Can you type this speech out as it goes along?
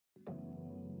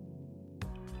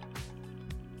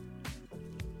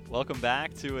Welcome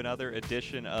back to another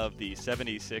edition of the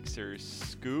 76ers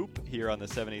Scoop here on the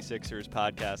 76ers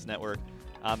Podcast Network.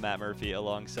 I'm Matt Murphy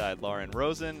alongside Lauren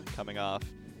Rosen, coming off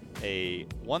a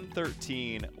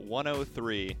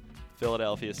 113-103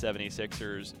 Philadelphia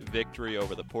 76ers victory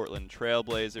over the Portland Trail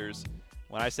Blazers.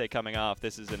 When I say coming off,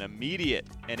 this is an immediate,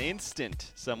 an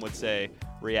instant, some would say,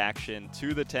 reaction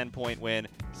to the 10-point win.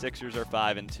 Sixers are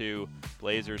 5-2.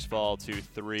 Blazers fall to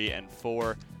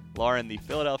 3-4. Lauren, the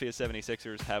Philadelphia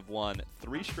 76ers have won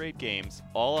 3 straight games,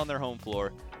 all on their home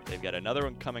floor. They've got another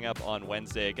one coming up on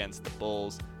Wednesday against the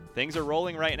Bulls. Things are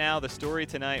rolling right now. The story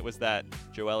tonight was that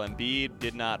Joel Embiid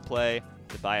did not play.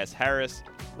 Tobias Harris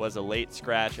was a late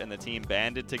scratch, and the team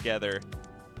banded together,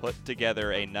 put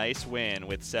together a nice win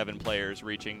with 7 players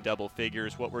reaching double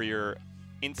figures. What were your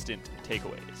instant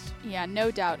takeaways? Yeah,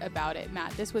 no doubt about it, Matt.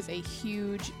 This was a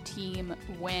huge team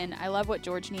win. I love what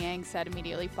George Niang said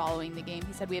immediately following the game.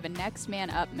 He said, "We have a next man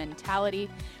up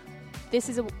mentality. This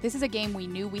is a game we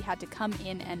knew we had to come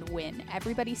in and win.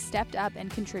 Everybody stepped up and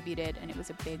contributed, and it was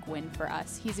a big win for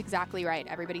us." He's exactly right.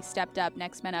 Everybody stepped up.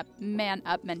 Next man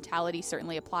up mentality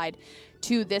certainly applied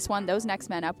to this one. Those next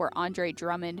men up were Andre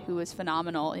Drummond, who was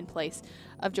phenomenal in place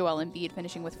of Joel Embiid,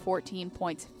 finishing with 14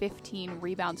 points, 15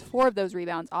 rebounds, 4 of those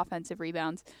rebounds, offensive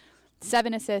rebounds,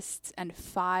 7 assists and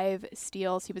 5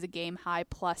 steals. He was a game high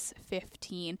plus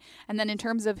 15. And then in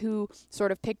terms of who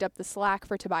sort of picked up the slack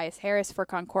for Tobias Harris,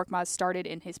 Furkan Korkmaz started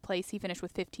in his place. He finished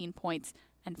with 15 points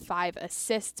and 5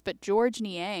 assists. But George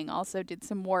Niang also did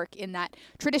some work in that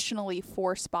traditionally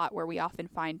 4 spot where we often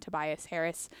find Tobias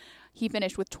Harris. He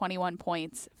finished with 21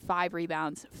 points, 5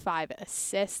 rebounds, 5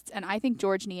 assists. And I think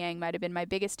George Niang might have been my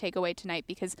biggest takeaway tonight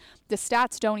because the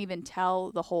stats don't even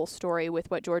tell the whole story with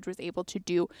what George was able to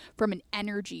do from an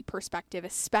energy perspective,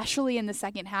 especially in the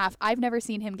second half. I've never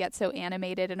seen him get so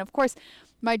animated. And of course,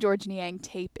 my George Niang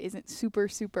tape isn't super,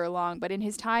 super long, but in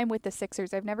his time with the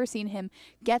Sixers, I've never seen him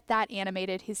get that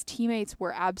animated. His teammates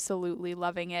were absolutely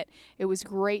loving it. It was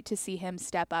great to see him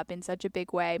step up in such a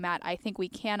big way. Matt, I think we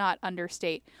cannot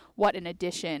understate what an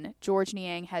addition George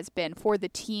Niang has been for the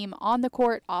team on the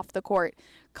court, off the court,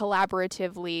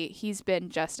 collaboratively. He's been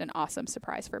just an awesome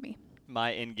surprise for me. My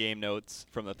in-game notes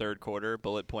from the third quarter,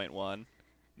 bullet point 1,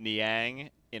 Niang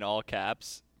in all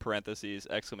caps, parentheses,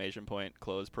 exclamation point,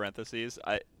 close parentheses.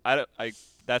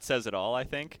 That says it all, I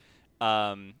think.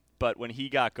 But when he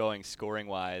got going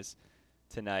scoring-wise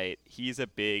tonight, he's a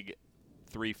big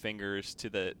 3 fingers to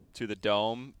the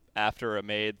dome after a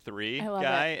made 3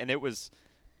 guy, and it was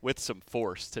with some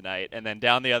force tonight. And then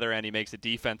down the other end, he makes a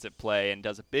defensive play and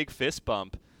does a big fist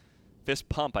pump,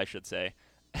 I should say.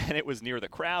 And it was near the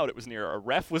crowd. It was near a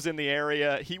ref was in the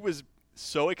area. He was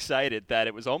so excited that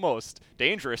it was almost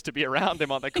dangerous to be around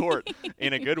him on the court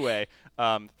in a good way.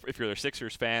 If you're a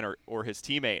Sixers fan or his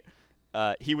teammate,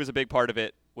 he was a big part of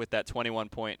it with that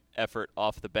 21-point effort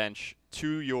off the bench.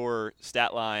 To your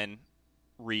stat line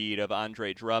read of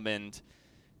Andre Drummond,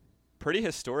 pretty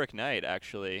historic night,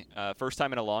 actually. First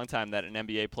time in a long time that an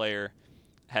NBA player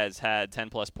has had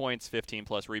 10-plus points,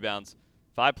 15-plus rebounds,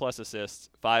 5-plus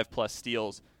assists, 5-plus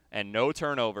steals, and no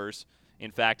turnovers. In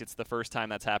fact, it's the first time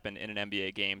that's happened in an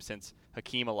NBA game since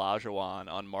Hakeem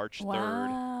Olajuwon on March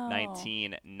 3rd,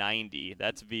 1990.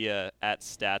 That's via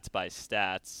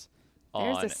 @StatsByStats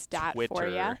on There's a stat Twitter. for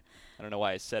ya. I don't know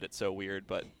why I said it so weird,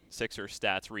 but Sixer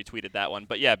Stats retweeted that one.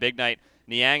 But yeah, big night.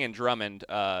 Niang and Drummond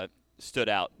stood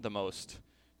out the most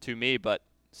to me, but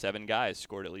 7 guys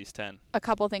scored at least 10. A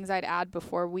couple things I'd add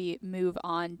before we move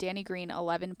on. Danny Green,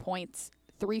 11 points,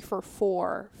 3 for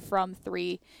 4 from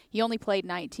 3. He only played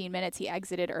 19 minutes. He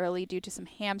exited early due to some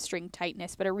hamstring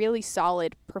tightness, but a really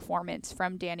solid performance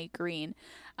from Danny Green.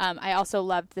 I also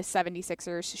loved the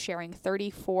 76ers sharing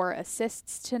 34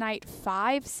 assists tonight.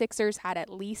 5 Sixers had at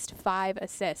least 5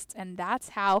 assists, and that's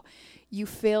how you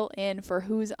fill in for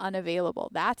who's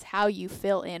unavailable. That's how you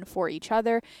fill in for each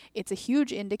other. It's a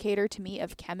huge indicator to me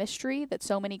of chemistry that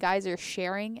so many guys are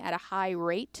sharing at a high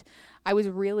rate. I was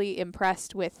really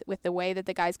impressed with the way that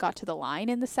the guys got to the line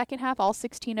in the second half. All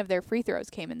 16 of their free throws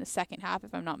came in the second half,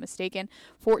 if I'm not mistaken.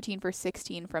 14 for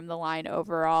 16 from the line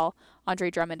overall.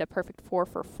 Andre Drummond, a perfect 4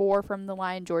 for 4 from the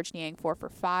line. George Niang, 4 for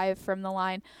 5 from the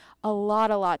line. A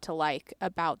lot to like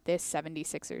about this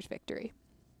 76ers victory.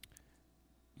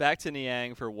 Back to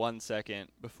Niang for 1 second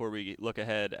before we look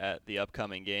ahead at the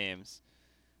upcoming games.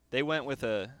 They went with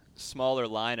a smaller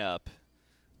lineup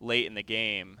late in the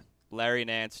game. Larry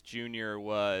Nance Jr.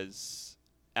 was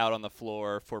out on the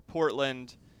floor for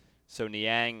Portland, so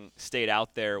Niang stayed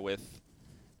out there with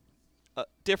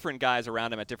different guys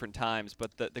around him at different times,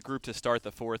 but the group to start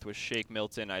the fourth was Shake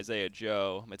Milton, Isaiah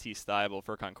Joe, Matisse Thybulle,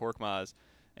 Furkan Korkmaz,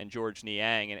 and George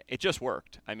Niang, and it just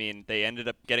worked. I mean, they ended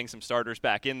up getting some starters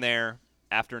back in there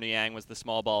after Niang was the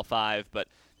small ball 5, but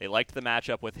they liked the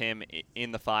matchup with him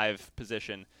in the 5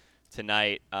 position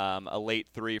tonight. A late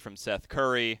 3 from Seth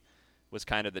Curry was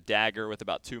kind of the dagger with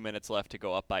about 2 minutes left to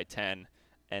go up by 10,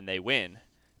 and they win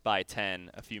by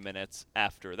 10 a few minutes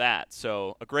after that.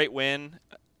 So a great win.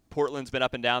 Portland's been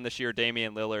up and down this year.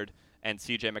 Damian Lillard and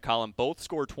CJ McCollum both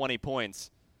scored 20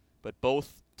 points, but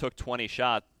both took 20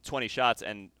 shots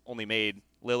and only made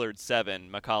Lillard 7,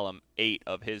 McCollum 8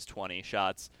 of his 20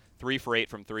 shots. 3 for 8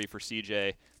 from 3 for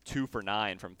CJ, 2 for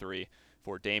 9 from 3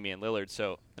 for Damian Lillard.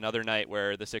 So another night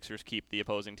where the Sixers keep the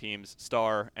opposing team's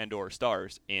star and or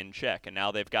stars in check. And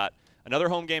now they've got another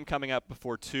home game coming up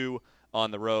before 2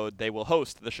 on the road. They will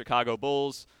host the Chicago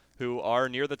Bulls, who are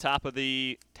near the top of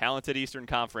the talented Eastern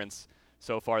Conference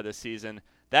so far this season.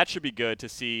 That should be good to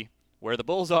see where the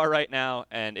Bulls are right now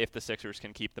and if the Sixers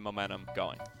can keep the momentum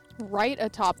going. Right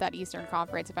atop that Eastern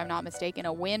Conference, if I'm not mistaken.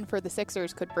 A win for the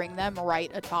Sixers could bring them right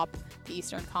atop the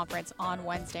Eastern Conference on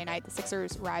Wednesday night. The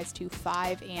Sixers rise to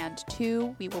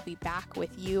 5-2. We will be back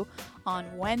with you on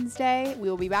Wednesday. We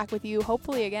will be back with you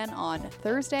hopefully again on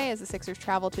Thursday as the Sixers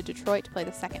travel to Detroit to play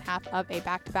the second half of a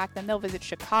back-to-back. Then they'll visit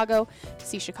Chicago to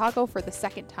see Chicago for the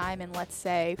second time in, let's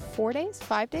say, 4 days,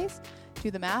 5 days? Do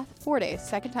the math, 4 days,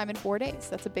 second time in 4 days.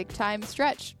 That's a big time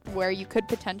stretch where you could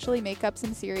potentially make up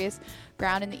some serious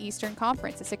ground in the Eastern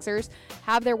Conference. The Sixers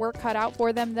have their work cut out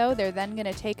for them, though. They're then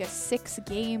going to take a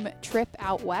 6-game trip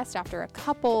out west after a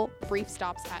couple brief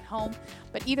stops at home.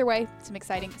 But either way, some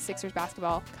exciting Sixers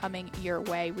basketball coming your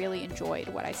way. Really enjoyed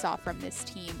what I saw from this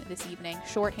team this evening.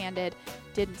 Shorthanded,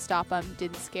 didn't stop them,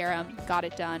 didn't scare them, got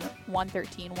it done.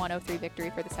 113-103 victory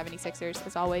for the 76ers.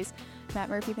 As always, Matt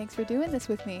Murphy, thanks for doing this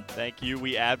with me. Thank you.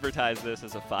 We advertise this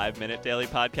as a 5-minute daily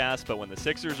podcast, but when the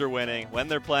Sixers are winning, when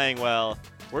they're playing well,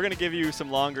 we're going to give you some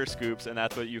longer scoops, and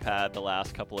that's what you've had the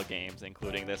last couple of games,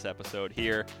 including this episode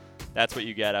here. That's what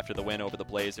you get after the win over the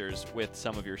Blazers with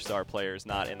some of your star players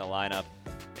not in the lineup.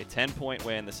 A 10-point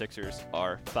win. The Sixers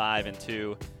are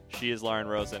 5-2. She is Lauren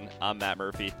Rosen. I'm Matt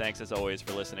Murphy. Thanks as always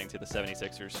for listening to the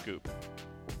 76ers Scoop.